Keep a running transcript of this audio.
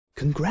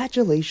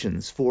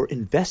Congratulations for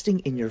investing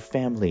in your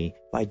family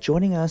by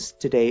joining us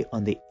today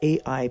on the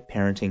AI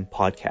Parenting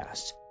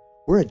Podcast.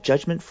 We're a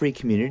judgment-free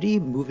community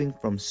moving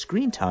from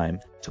screen time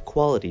to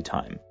quality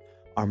time.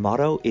 Our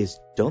motto is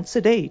don't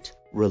sedate,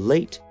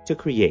 relate to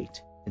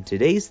create. And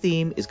today's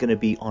theme is going to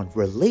be on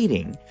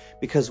relating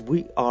because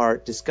we are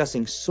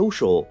discussing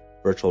social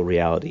virtual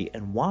reality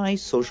and why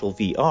social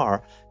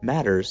VR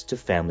matters to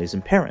families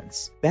and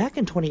parents. Back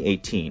in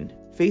 2018,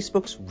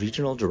 Facebook's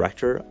regional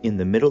director in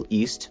the Middle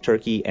East,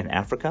 Turkey, and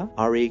Africa,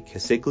 Ari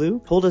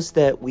Kasiglu, told us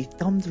that we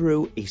thumb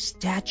through a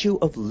Statue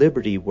of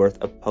Liberty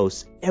worth of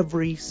posts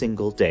every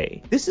single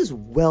day. This is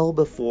well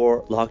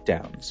before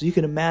lockdown, so you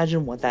can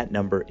imagine what that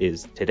number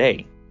is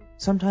today.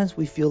 Sometimes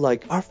we feel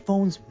like our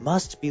phones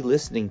must be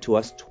listening to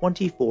us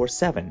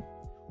 24/7.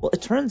 Well,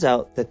 it turns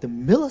out that the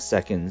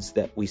milliseconds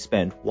that we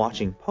spend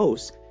watching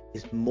posts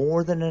is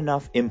more than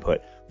enough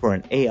input for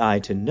an AI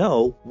to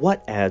know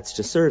what ads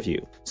to serve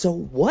you. So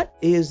what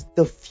is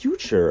the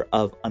future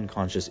of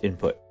unconscious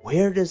input?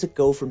 Where does it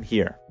go from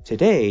here?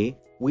 Today,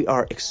 we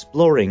are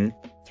exploring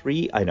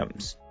 3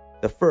 items.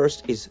 The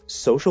first is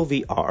social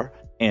VR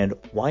and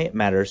why it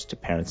matters to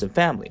parents and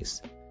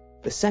families.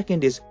 The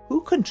second is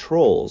who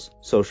controls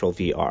social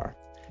VR.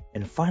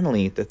 And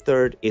finally, the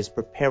third is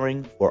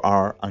preparing for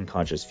our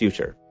unconscious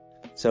future.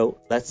 So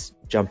let's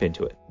jump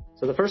into it.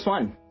 So the first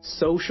one,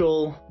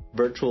 social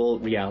virtual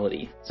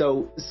reality.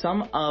 So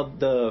some of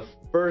the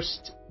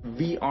first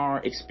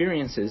VR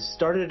experiences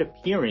started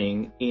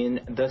appearing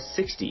in the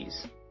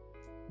 60s.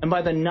 And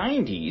by the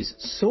 90s,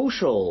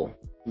 social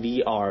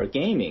VR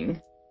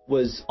gaming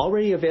was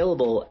already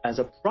available as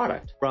a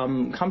product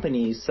from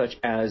companies such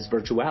as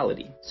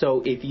Virtuality.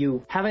 So if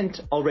you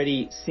haven't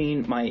already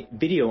seen my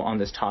video on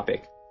this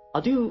topic,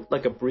 I'll do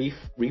like a brief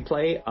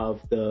replay of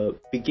the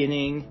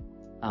beginning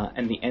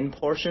and the end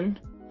portion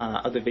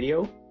of the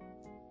video,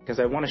 because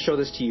I want to show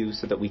this to you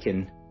so that we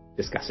can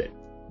discuss it.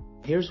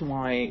 Here's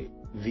why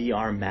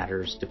VR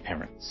matters to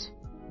parents.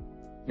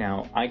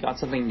 Now, I got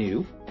something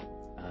new.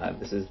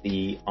 This is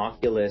the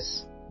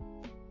Oculus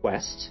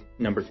Quest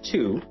number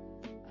 2.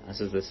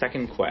 This is the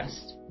second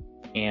Quest.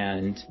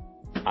 And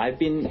I've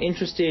been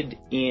interested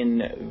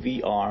in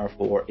VR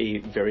for a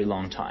very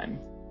long time.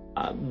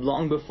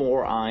 Long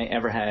before I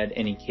ever had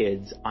any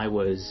kids, I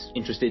was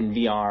interested in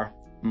VR.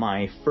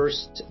 My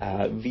first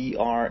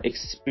VR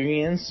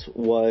experience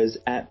was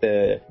at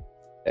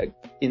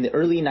in the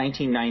early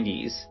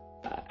 1990s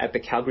at the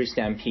Calgary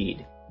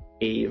Stampede,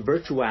 a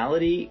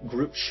Virtuality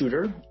group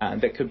shooter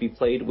that could be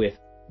played with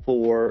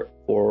 4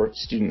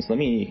 students. Let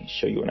me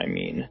show you what I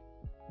mean.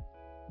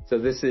 So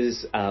this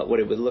is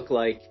what it would look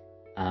like.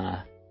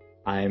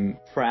 I'm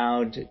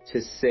proud to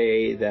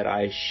say that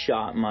I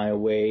shot my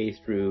way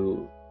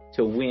through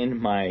to win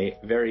my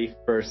very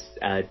first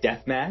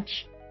death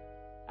match.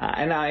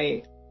 And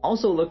I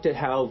also looked at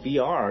how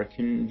VR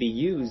can be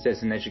used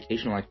as an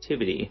educational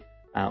activity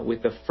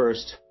with the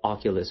first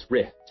Oculus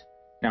Rift.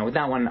 Now, with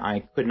that one, I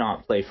could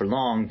not play for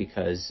long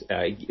because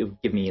it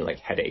would give me like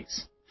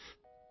headaches.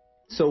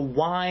 So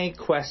why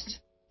Quest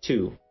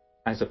 2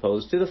 as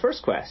opposed to the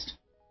first Quest?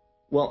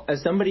 Well,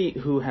 as somebody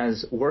who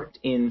has worked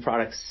in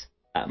products,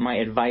 my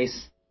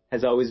advice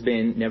has always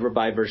been never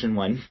buy version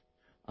 1.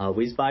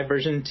 Always buy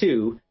version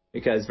 2,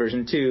 because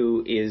version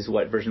 2 is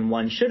what version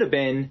 1 should have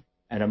been,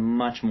 at a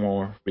much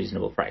more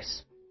reasonable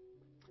price.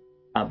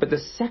 But the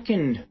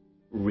second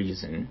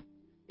reason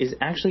is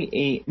actually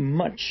a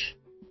much,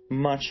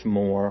 much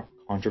more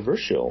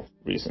controversial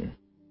reason.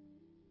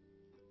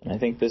 And I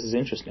think this is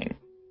interesting.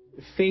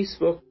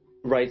 Facebook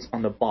writes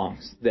on the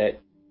box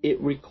that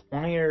it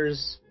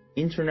requires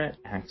internet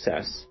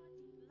access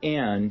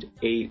and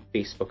a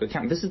Facebook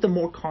account. This is the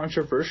more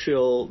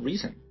controversial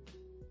reason.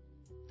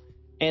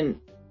 And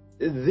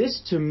this,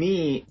 to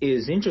me,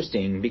 is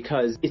interesting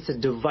because it's a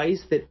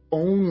device that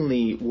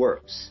only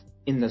works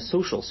in the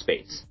social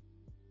space.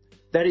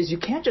 That is, you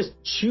can't just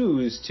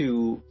choose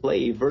to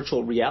play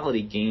virtual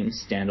reality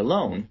games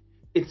standalone.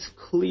 It's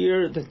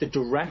clear that the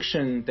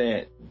direction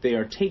that they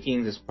are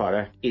taking this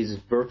product is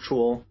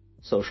virtual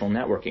social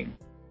networking.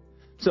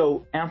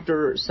 So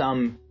after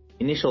some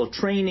initial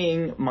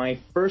training, my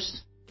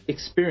first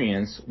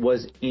experience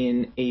was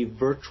in a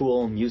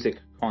virtual music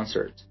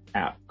concert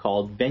app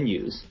called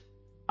Venues.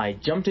 I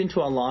jumped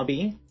into a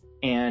lobby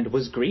and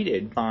was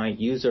greeted by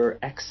user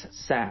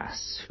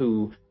XSAS,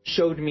 who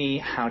showed me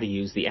how to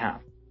use the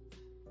app.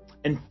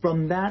 And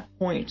from that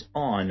point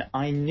on,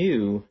 I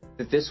knew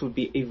that this would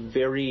be a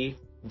very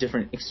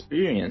different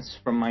experience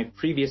from my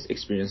previous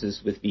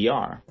experiences with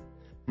VR.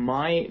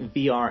 My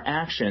VR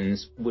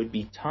actions would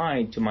be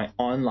tied to my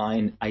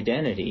online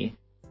identity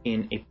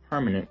in a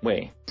permanent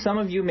way. Some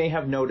of you may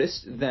have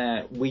noticed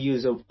that we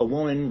use a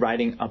woman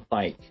riding a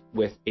bike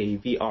with a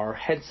VR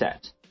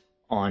headset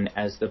on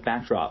as the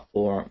backdrop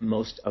for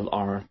most of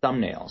our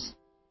thumbnails.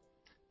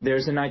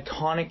 There's an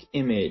iconic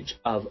image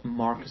of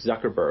Mark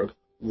Zuckerberg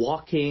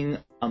walking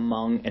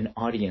among an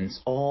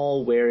audience,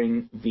 all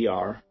wearing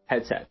VR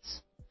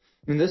headsets.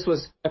 And this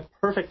was a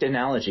perfect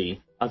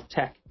analogy of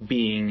tech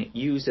being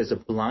used as a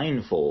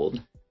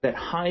blindfold that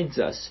hides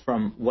us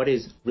from what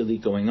is really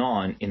going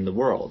on in the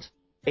world.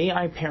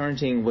 AI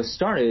parenting was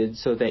started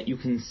so that you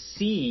can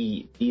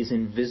see these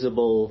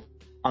invisible,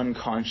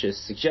 unconscious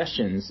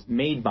suggestions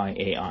made by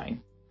AI,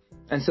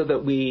 and so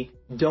that we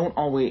don't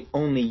always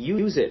only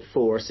use it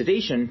for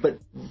sedation, but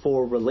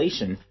for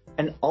relation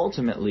and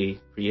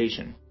ultimately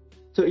creation.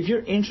 So if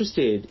you're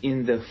interested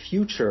in the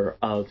future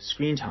of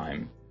screen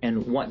time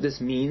and what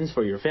this means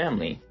for your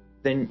family,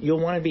 then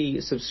you'll want to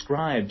be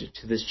subscribed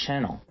to this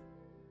channel.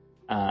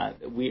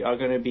 We are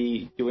going to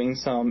be doing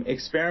some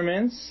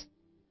experiments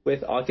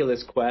with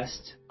Oculus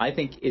Quest. I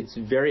think it's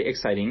very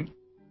exciting.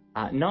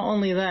 Not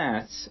only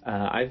that,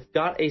 I've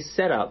got a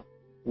setup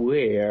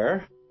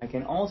where I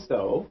can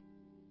also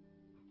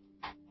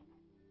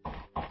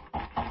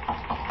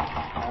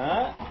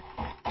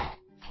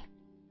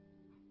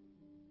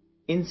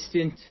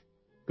instant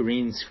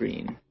green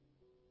screen.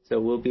 So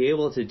we'll be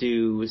able to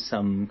do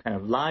some kind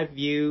of live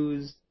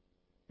views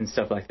and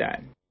stuff like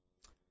that.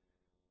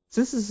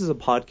 Since this is a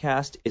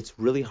podcast, it's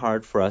really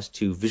hard for us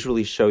to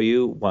visually show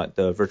you what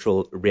the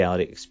virtual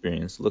reality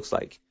experience looks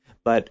like.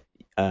 But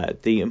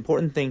the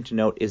important thing to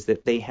note is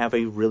that they have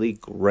a really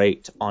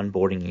great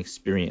onboarding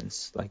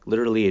experience. Like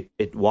literally,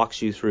 it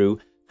walks you through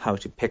how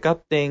to pick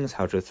up things,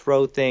 how to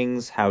throw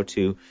things, how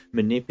to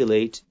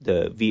manipulate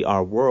the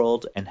VR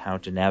world, and how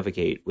to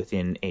navigate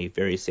within a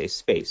very safe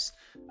space.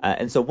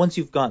 And so once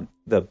you've got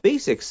the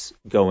basics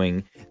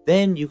going,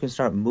 then you can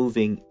start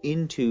moving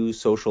into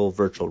social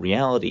virtual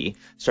reality,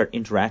 start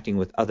interacting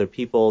with other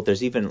people.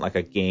 There's even like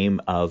a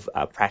game of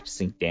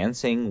practicing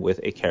dancing with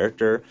a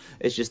character.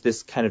 It's just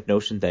this kind of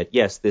notion that,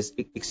 yes, this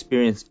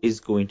experience is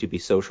going to be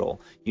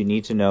social. You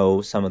need to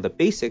know some of the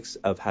basics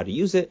of how to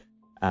use it.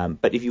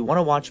 But if you want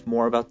to watch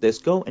more about this,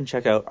 go and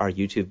check out our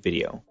YouTube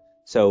video.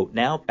 So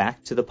now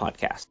back to the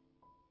podcast.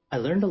 I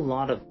learned a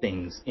lot of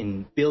things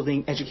in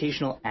building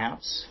educational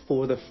apps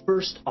for the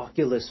first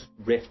Oculus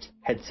Rift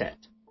headset.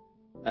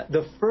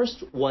 The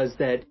first was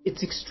that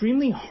it's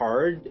extremely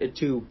hard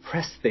to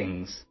press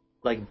things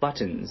like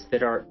buttons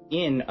that are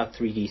in a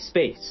 3D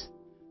space.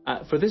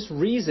 For this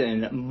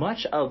reason,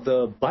 much of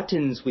the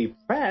buttons we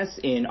press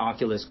in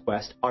Oculus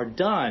Quest are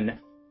done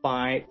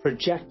by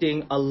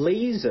projecting a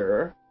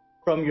laser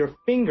from your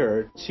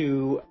finger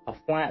to a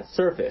flat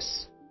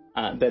surface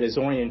that is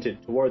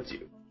oriented towards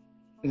you.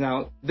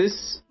 Now,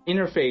 this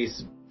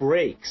interface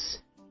breaks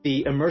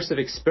the immersive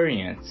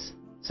experience.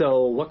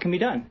 So what can be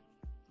done?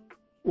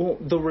 Well,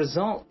 the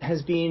result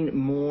has been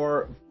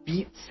more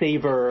Beat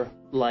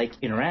Saber-like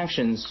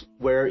interactions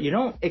where you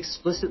don't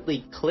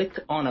explicitly click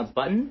on a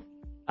button,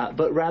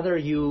 but rather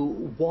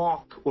you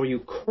walk or you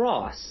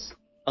cross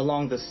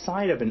along the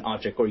side of an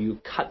object or you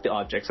cut the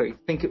object. So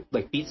think of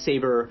like Beat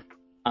Saber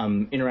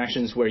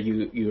interactions where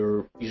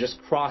you're just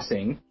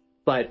crossing,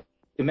 but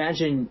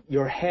imagine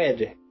your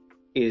head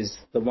is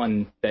the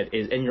one that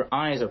is, and your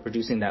eyes are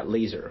producing that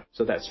laser,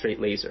 so that straight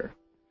laser.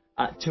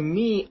 To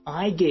me,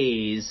 eye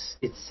gaze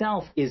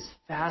itself is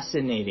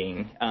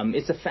fascinating.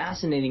 It's a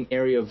fascinating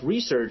area of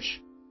research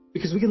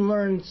because we can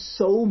learn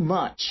so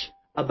much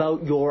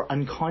about your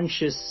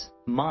unconscious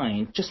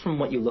mind just from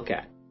what you look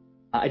at.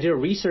 I did a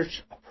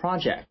research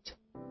project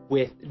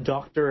with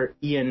Dr.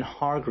 Ian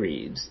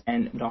Hargreaves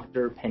and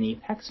Dr.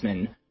 Penny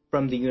Pexman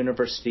from the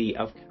University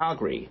of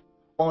Calgary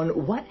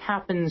on what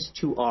happens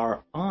to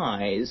our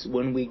eyes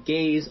when we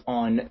gaze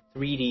on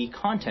 3D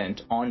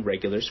content on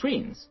regular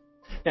screens.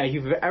 Now, if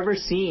you've ever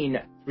seen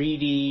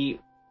 3D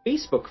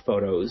Facebook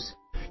photos,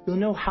 you'll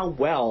know how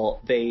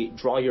well they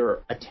draw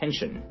your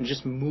attention and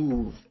just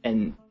move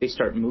and they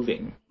start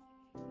moving.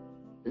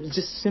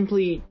 Just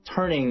simply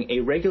turning a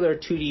regular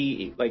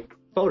 2D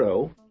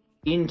photo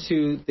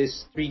into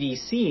this 3D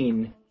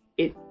scene,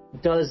 it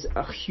does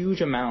a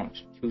huge amount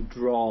to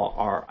draw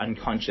our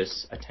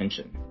unconscious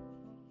attention.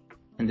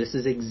 And this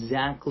is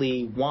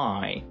exactly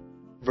why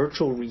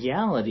virtual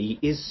reality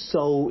is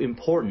so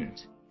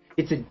important.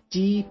 It's a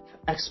deep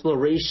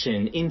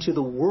exploration into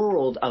the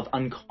world of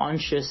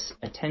unconscious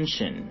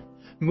attention,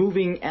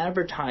 moving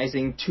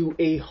advertising to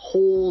a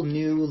whole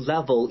new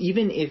level,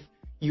 even if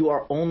you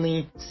are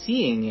only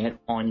seeing it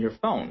on your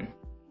phone.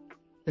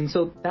 And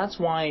so that's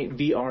why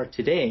VR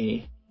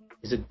today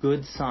is a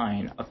good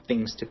sign of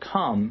things to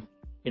come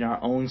in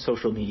our own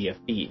social media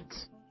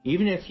feeds.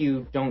 Even if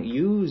you don't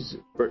use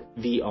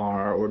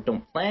VR or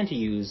don't plan to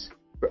use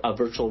a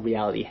virtual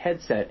reality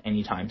headset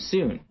anytime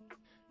soon.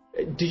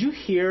 Did you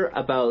hear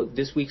about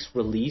this week's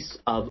release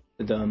of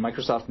the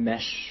Microsoft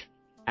Mesh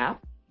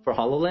app for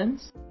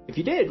HoloLens? If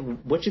you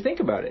did, what'd you think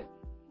about it?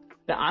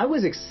 Now, I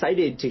was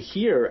excited to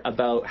hear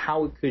about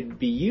how it could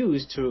be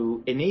used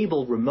to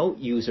enable remote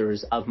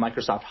users of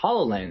Microsoft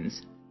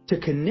HoloLens to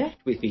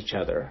connect with each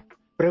other.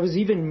 But I was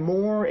even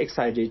more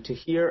excited to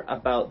hear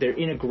about their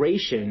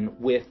integration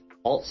with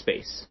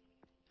AltSpace.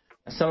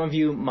 Some of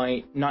you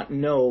might not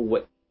know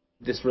what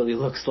this really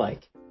looks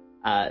like.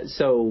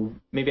 So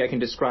maybe I can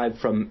describe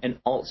from an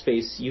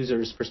AltSpace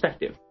user's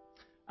perspective.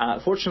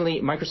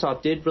 Fortunately,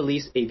 Microsoft did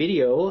release a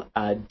video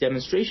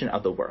demonstration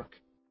of the work.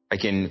 I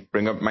can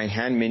bring up my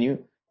hand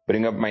menu,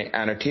 bring up my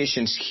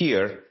annotations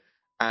here,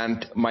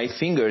 and my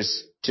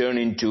fingers turn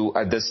into,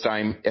 at this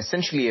time,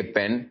 essentially a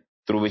pen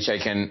through which I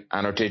can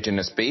annotate in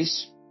a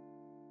space.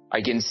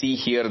 I can see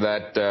here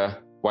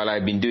that while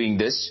I've been doing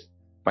this,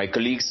 my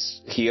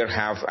colleagues here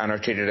have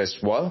annotated as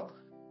well.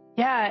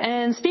 Yeah,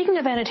 and speaking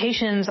of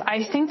annotations,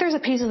 I think there's a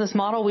piece of this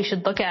model we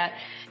should look at.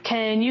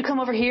 Can you come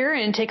over here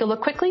and take a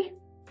look quickly?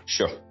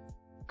 Sure.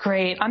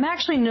 Great. I'm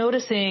actually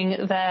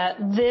noticing that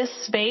this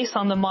space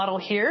on the model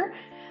here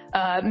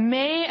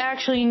may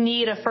actually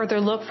need a further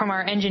look from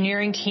our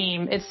engineering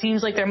team. It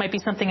seems like there might be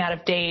something out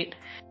of date.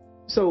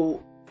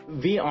 So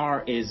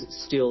VR is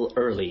still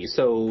early,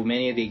 so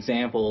many of the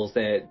examples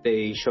that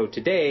they showed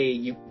today,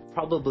 you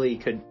probably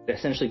could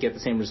essentially get the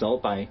same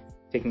result by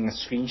taking a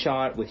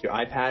screenshot with your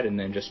iPad and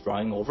then just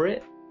drawing over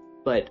it.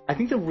 But I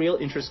think the real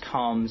interest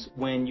comes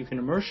when you can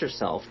immerse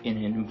yourself in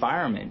an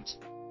environment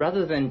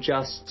rather than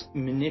just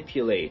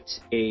manipulate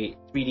a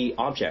 3D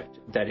object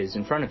that is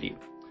in front of you.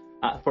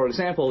 For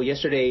example,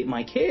 yesterday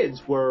my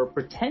kids were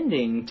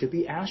pretending to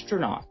be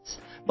astronauts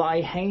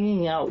by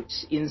hanging out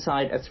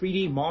inside a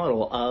 3D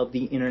model of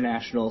the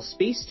International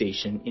Space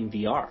Station in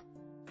VR.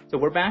 So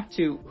we're back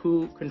to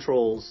who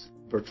controls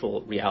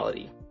virtual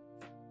reality.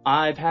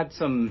 I've had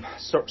some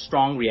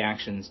strong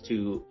reactions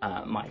to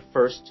my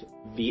first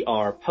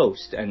VR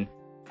post, and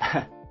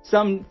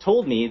some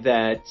told me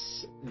that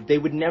they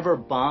would never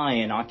buy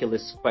an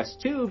Oculus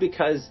Quest 2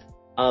 because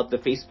of the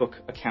Facebook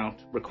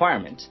account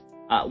requirement.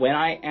 When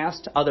I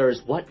asked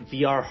others what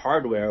VR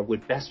hardware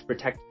would best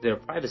protect their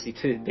privacy,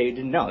 they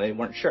didn't know, they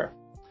weren't sure.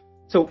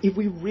 So if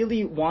we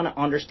really want to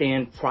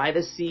understand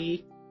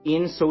privacy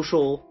in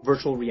social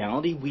virtual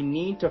reality, we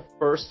need to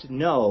first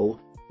know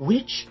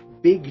which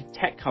big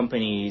tech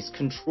companies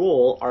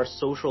control our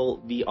social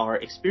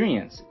VR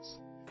experiences.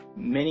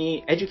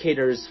 Many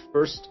educators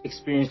first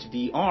experienced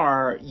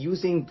VR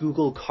using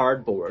Google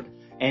Cardboard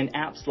and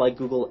apps like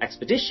Google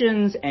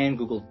Expeditions and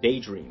Google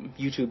Daydream.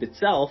 YouTube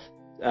itself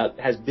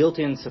has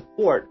built-in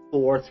support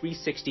for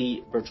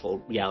 360 virtual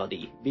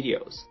reality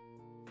videos.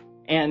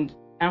 And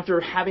after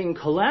having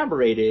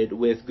collaborated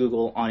with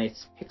Google on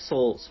its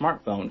Pixel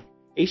smartphone,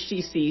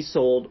 HTC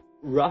sold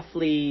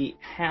roughly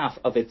half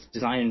of its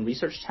design and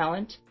research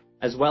talent,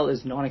 as well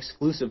as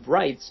non-exclusive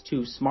rights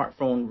to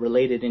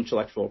smartphone-related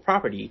intellectual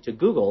property to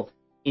Google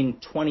in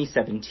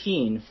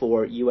 2017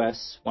 for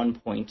US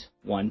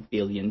 $1.1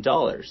 billion.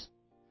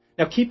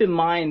 Now keep in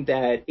mind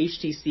that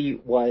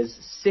HTC was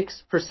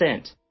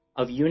 6%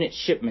 of unit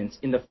shipments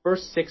in the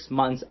first 6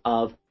 months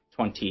of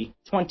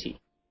 2020.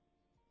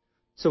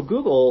 So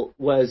Google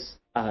was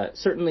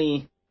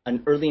certainly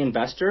an early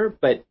investor,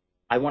 but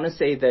I want to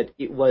say that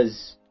it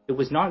was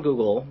not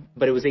Google,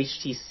 but it was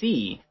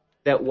HTC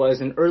that was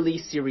an early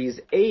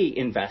Series A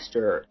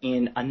investor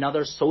in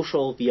another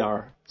social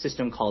VR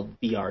system called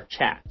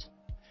VRChat.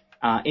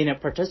 And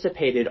it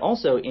participated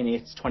also in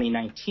its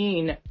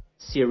 2019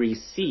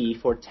 Series C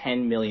for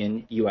 $10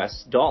 million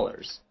US.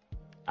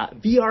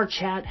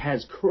 VRChat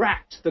has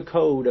cracked the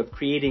code of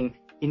creating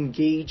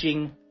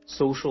engaging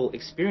social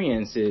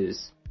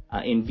experiences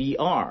in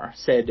VR,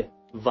 said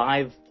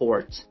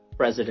Viveport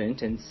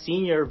president and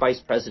senior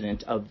vice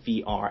president of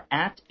VR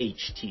at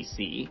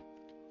HTC,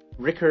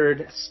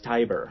 Rickard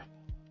Steiber.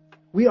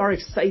 We are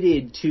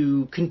excited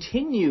to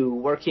continue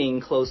working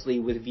closely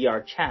with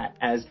VRChat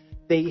as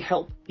they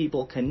help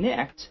people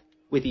connect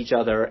with each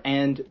other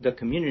and the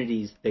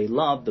communities they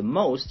love the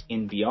most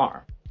in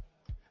VR.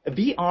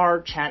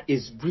 VRChat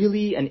is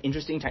really an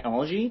interesting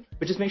technology,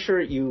 but just make sure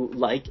you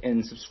like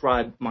and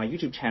subscribe my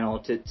YouTube channel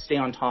to stay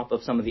on top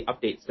of some of the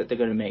updates that they're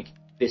going to make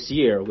this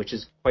year, which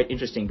is quite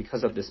interesting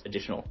because of this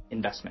additional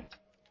investment.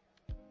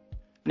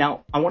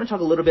 Now, I want to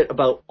talk a little bit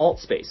about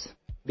AltSpace,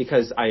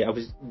 because I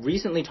was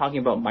recently talking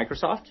about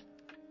Microsoft,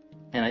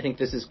 and I think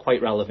this is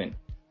quite relevant.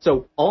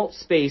 So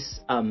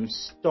AltSpace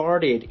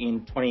started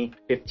in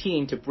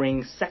 2015 to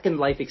bring Second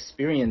Life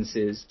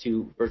experiences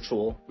to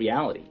virtual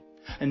reality.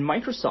 And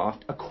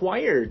Microsoft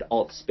acquired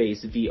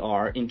AltSpace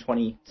VR in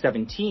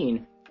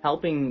 2017,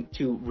 helping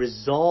to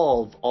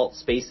resolve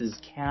AltSpace's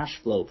cash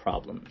flow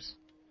problems.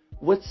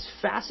 What's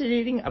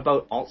fascinating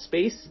about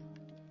AltSpace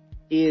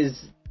is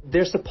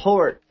their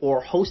support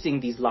for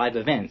hosting these live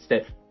events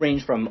that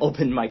range from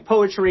open mic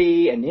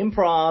poetry and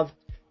improv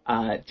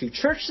to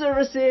church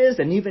services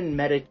and even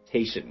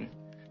meditation.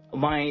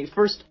 My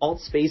first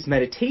AltSpace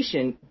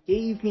meditation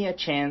gave me a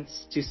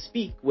chance to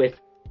speak with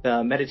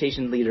the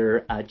meditation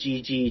leader,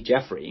 Gigi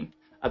Jeffrey,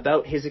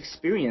 about his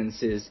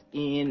experiences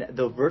in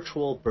the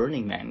virtual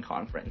Burning Man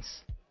conference.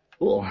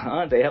 Cool,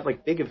 huh? They have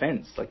like big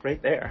events, like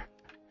right there.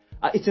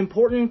 It's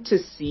important to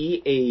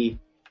see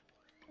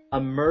a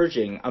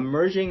merging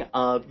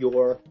of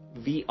your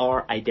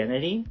VR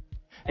identity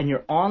and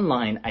your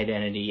online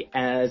identity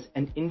as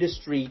an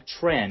industry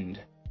trend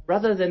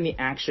rather than the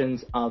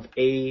actions of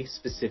a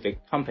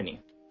specific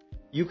company.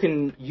 You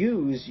can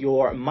use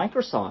your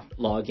Microsoft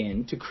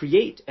login to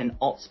create an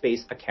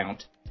AltSpace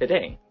account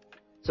today.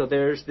 So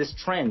there's this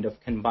trend of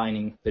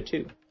combining the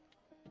two.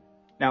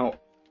 Now,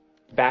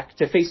 back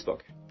to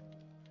Facebook.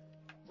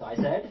 So I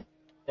said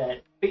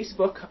that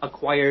Facebook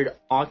acquired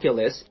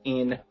Oculus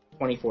in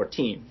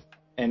 2014.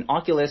 and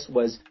Oculus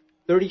was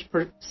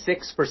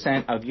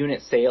 36% of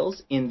unit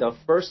sales in the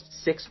first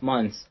 6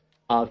 months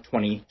of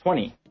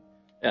 2020.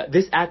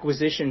 This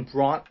acquisition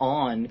brought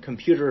on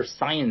computer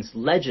science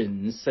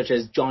legends such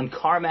as John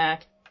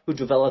Carmack, who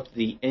developed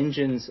the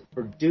engines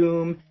for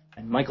Doom,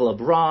 and Michael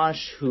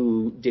Abrash,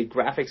 who did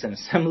graphics and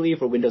assembly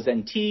for Windows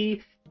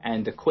NT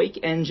and the Quake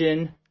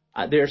engine.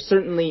 They're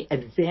certainly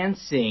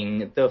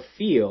advancing the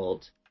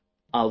field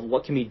of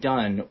what can be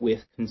done with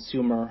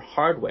consumer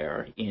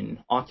hardware in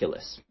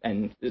Oculus.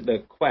 And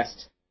the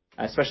Quest,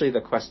 especially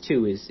the Quest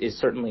 2, is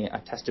certainly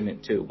a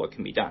testament to what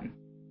can be done.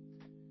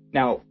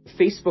 Now,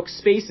 Facebook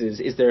Spaces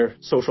is their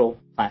social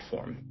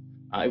platform.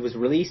 It was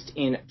released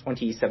in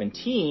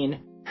 2017,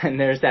 and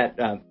there's that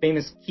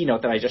famous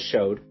keynote that I just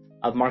showed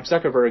of Mark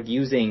Zuckerberg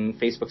using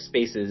Facebook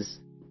Spaces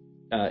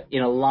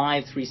in a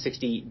live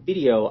 360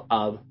 video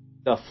of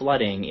the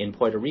flooding in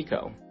Puerto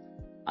Rico.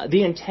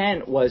 The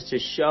intent was to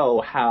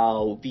show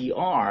how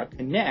VR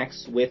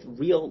connects with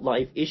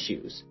real-life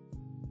issues.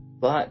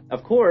 But,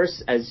 of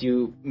course, as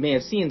you may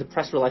have seen, the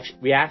press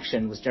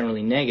reaction was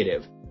generally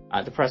negative.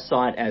 The press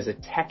saw it as a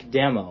tech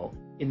demo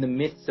in the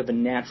midst of a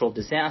natural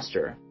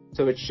disaster.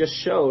 So it just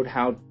showed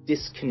how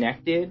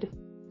disconnected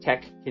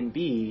tech can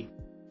be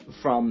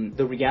from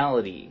the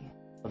reality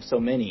of so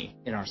many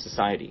in our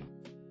society.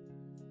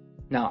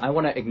 Now, I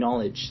want to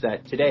acknowledge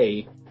that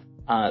today,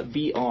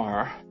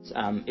 VR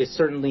is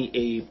certainly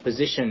a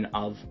position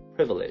of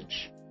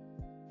privilege.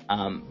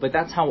 But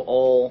that's how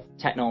all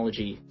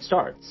technology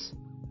starts.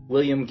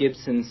 William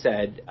Gibson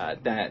said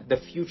that the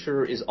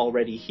future is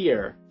already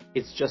here.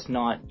 It's just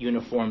not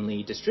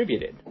uniformly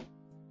distributed.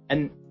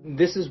 And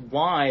this is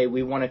why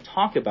we want to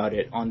talk about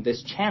it on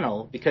this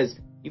channel, because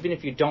even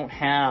if you don't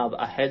have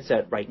a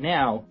headset right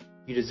now,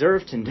 you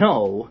deserve to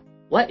know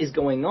what is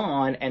going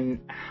on and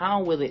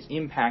how will it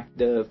impact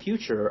the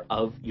future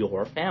of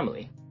your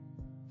family.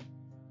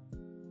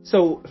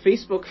 So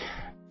Facebook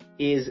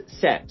is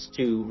set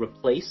to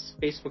replace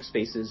Facebook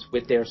Spaces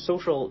with their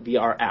social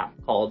VR app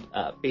called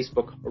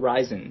Facebook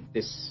Horizon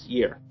this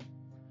year.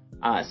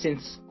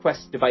 Since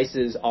Quest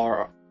devices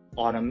are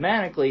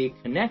automatically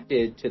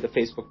connected to the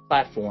Facebook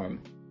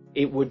platform,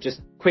 it would just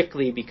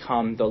quickly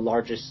become the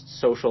largest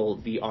social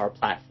VR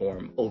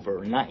platform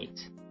overnight.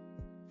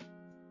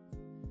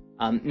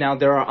 Now,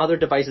 there are other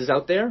devices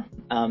out there.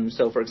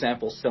 So, for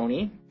example,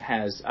 Sony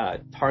has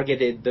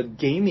targeted the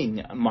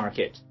gaming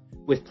market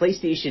with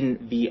PlayStation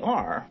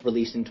VR,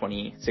 released in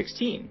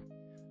 2016.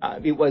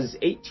 It was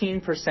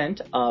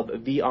 18% of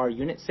VR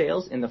unit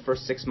sales in the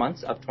first 6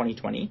 months of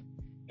 2020.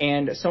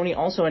 And Sony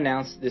also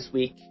announced this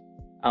week,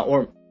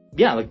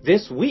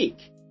 this week,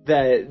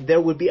 that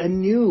there would be a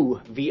new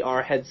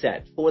VR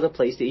headset for the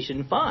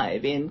PlayStation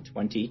 5 in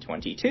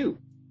 2022.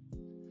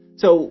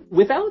 So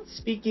without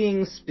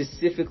speaking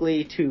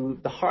specifically to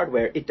the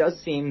hardware, it does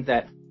seem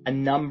that a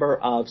number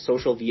of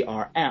social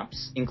VR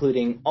apps,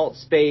 including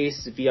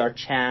AltSpace, VR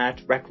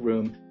Chat, Rec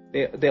Room,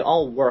 they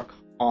all work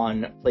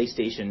on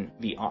PlayStation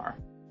VR.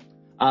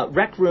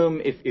 Rec Room,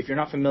 if you're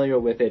not familiar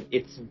with it,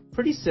 it's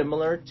pretty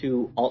similar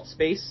to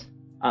AltSpace,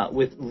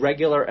 with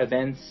regular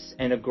events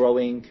and a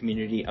growing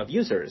community of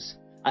users.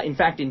 In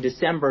fact, in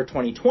December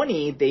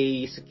 2020,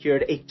 they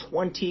secured a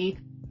 $20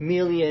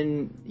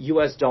 million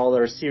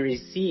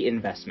Series C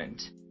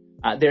investment.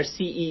 Their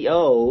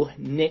CEO,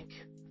 Nick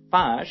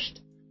Fasht,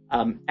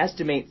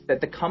 estimates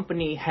that the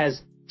company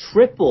has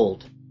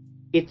tripled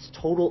its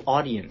total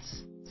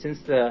audience since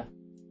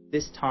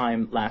this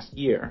time last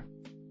year.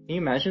 Can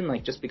you imagine,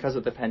 just because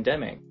of the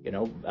pandemic,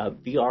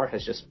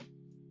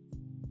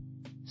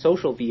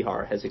 social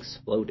VR has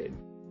exploded.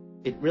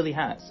 It really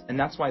has. And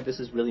that's why this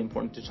is really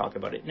important to talk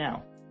about it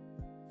now.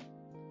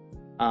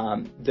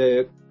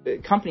 The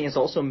company has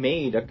also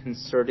made a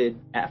concerted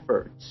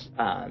effort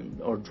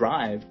or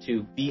drive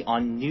to be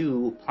on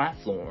new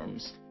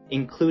platforms,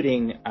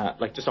 including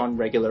just on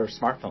regular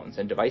smartphones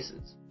and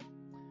devices.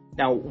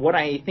 Now, what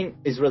I think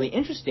is really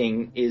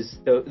interesting is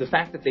the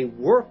fact that they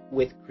work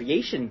with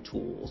creation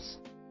tools,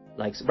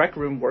 like Rec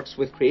Room works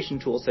with creation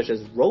tools such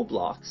as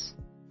Roblox,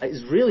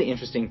 is really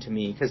interesting to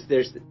me, because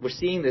we're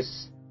seeing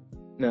this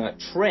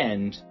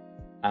trend,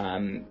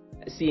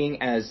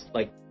 seeing as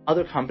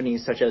other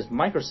companies such as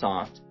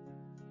Microsoft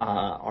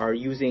are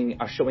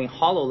showing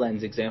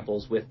HoloLens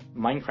examples with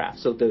Minecraft.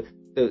 So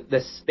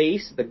the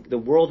space, the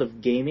world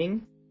of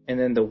gaming, and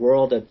then the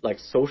world of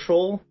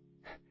social,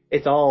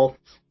 it's all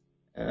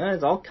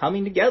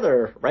coming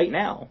together right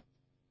now.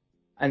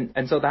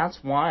 And so that's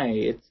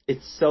why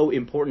it's so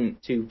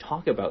important to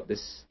talk about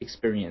this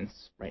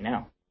experience right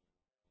now.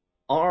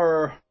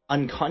 Our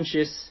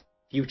unconscious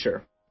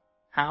future.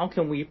 How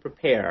can we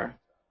prepare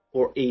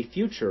for a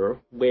future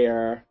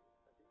where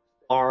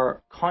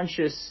our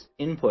conscious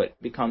input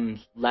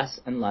becomes less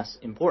and less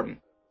important?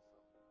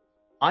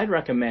 I'd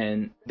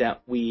recommend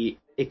that we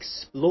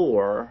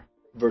explore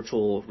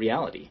virtual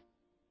reality.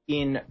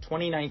 In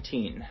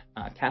 2019,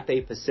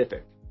 Cathay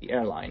Pacific, the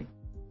airline,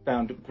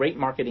 found great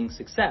marketing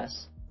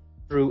success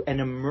through an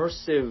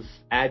immersive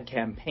ad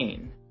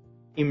campaign,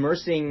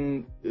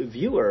 immersing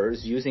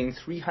viewers using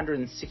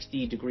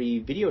 360-degree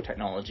video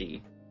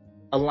technology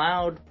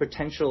allowed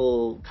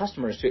potential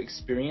customers to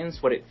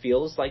experience what it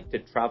feels like to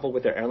travel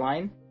with their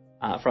airline,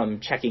 from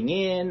checking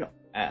in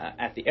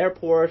at the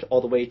airport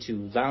all the way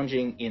to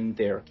lounging in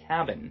their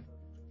cabin.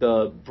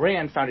 The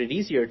brand found it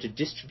easier to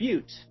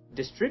distribute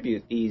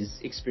these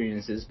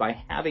experiences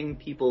by having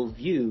people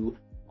view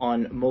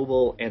on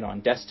mobile and on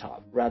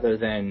desktop rather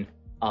than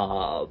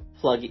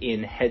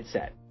plug-in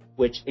headset,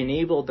 which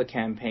enabled the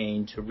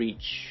campaign to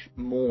reach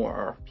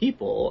more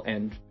people,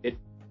 and it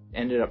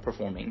ended up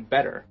performing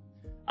better.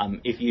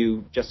 If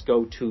you just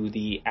go to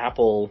the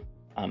Apple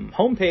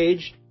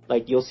homepage,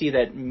 you'll see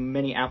that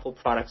many Apple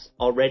products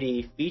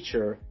already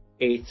feature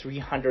a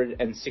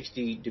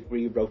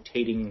 360-degree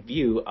rotating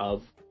view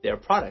of their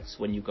products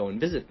when you go and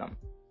visit them.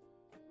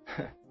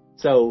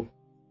 So,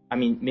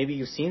 maybe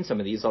you've seen some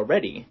of these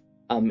already.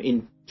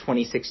 In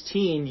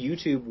 2016,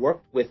 YouTube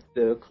worked with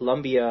the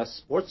Columbia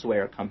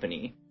Sportswear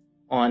company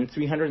on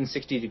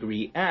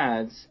 360-degree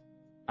ads,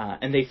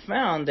 and they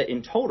found that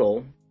in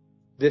total,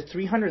 the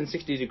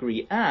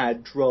 360-degree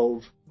ad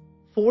drove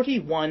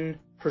 41%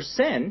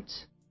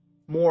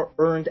 more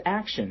earned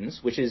actions,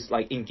 which is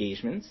like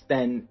engagements,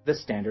 than the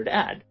standard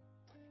ad.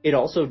 It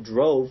also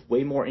drove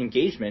way more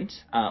engagement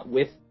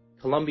with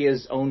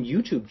Columbia's own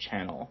YouTube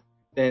channel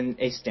than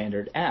a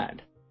standard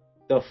ad.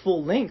 The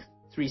full-length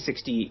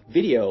 360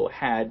 video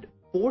had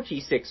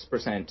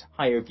 46%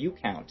 higher view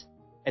count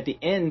at the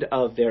end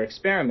of their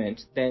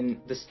experiment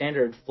than the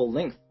standard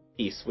full-length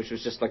piece, which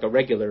was just like a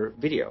regular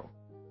video.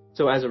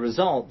 So as a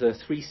result, the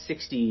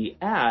 360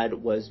 ad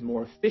was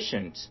more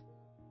efficient,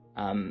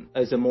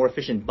 as a more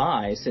efficient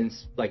buy,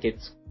 since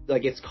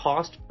its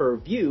cost per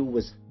view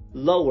was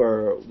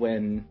lower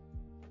when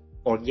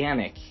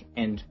organic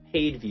and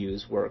paid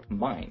views were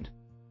combined.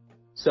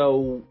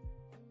 So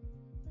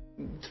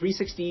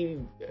 360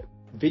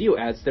 video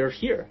ads, they're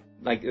here.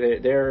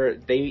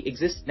 They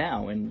exist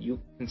now, and you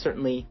can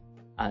certainly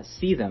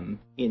see them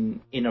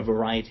in a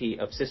variety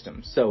of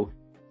systems. So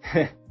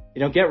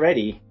get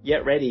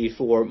ready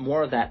for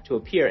more of that to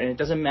appear. And it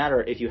doesn't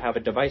matter if you have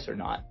a device or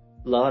not.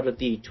 A lot of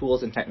the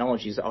tools and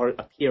technologies are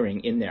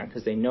appearing in there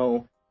because they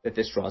know that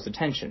this draws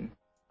attention.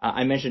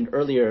 I mentioned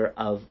earlier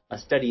of a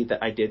study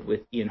that I did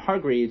with Ian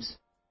Hargreaves,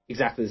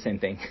 exactly the same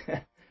thing,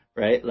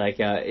 right?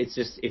 It's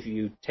just, if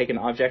you take an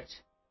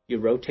object, you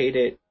rotate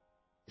it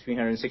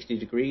 360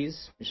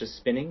 degrees, it's just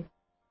spinning,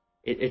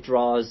 it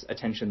draws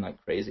attention like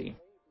crazy.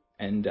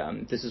 And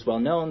this is well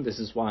known. This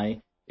is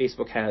why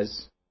Facebook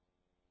has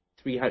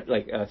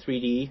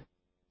 3D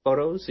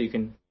photos, so you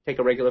can take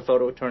a regular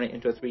photo, turn it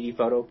into a 3D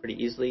photo pretty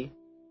easily.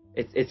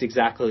 It's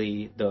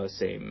exactly the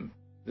same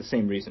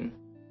reason.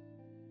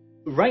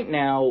 Right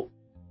now,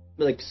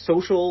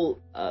 social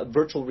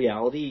virtual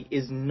reality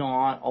is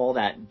not all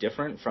that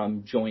different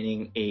from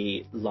joining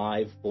a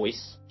live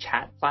voice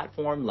chat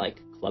platform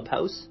like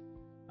Clubhouse.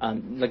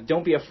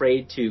 Don't be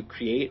afraid to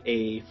create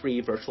a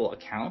free virtual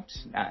account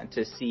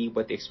to see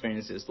what the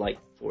experience is like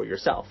for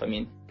yourself.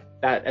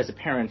 That, as a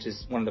parent,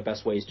 is one of the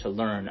best ways to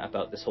learn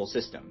about this whole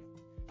system.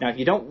 Now, if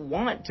you don't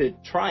want to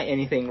try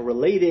anything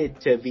related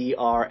to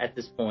VR at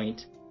this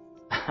point,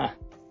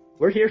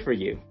 we're here for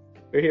you.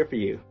 We're here for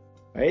you,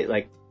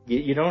 right?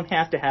 You don't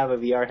have to have a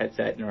VR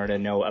headset in order to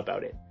know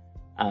about it.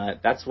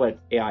 That's what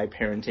AI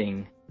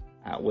parenting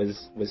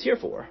was here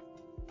for.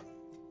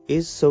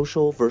 Is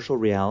social virtual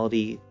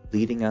reality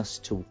leading us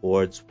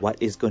towards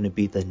what is going to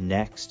be the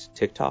next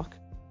TikTok?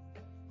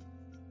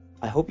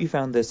 I hope you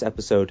found this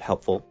episode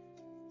helpful.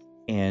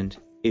 And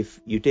if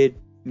you did,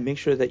 make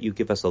sure that you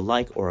give us a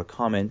like or a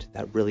comment.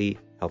 That really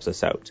helps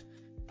us out.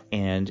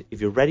 And if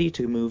you're ready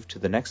to move to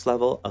the next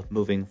level of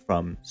moving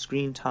from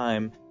screen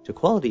time to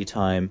quality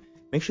time,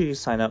 make sure you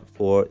sign up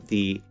for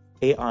the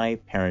AI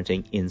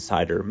Parenting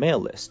Insider mail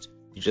list.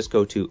 You just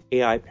go to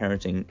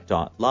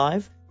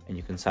aiparenting.live and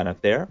you can sign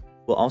up there.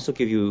 We'll also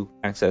give you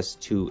access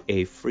to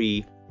a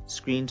free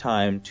screen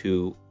time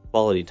to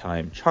quality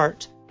time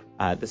chart.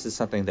 This is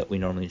something that we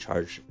normally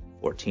charge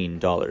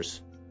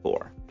 $14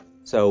 for.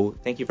 So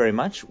thank you very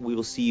much. We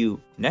will see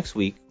you next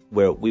week,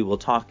 where we will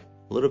talk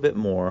a little bit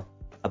more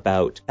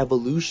about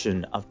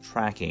evolution of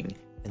tracking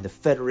and the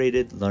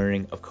federated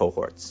learning of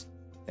cohorts.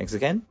 Thanks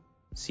again.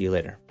 See you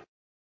later.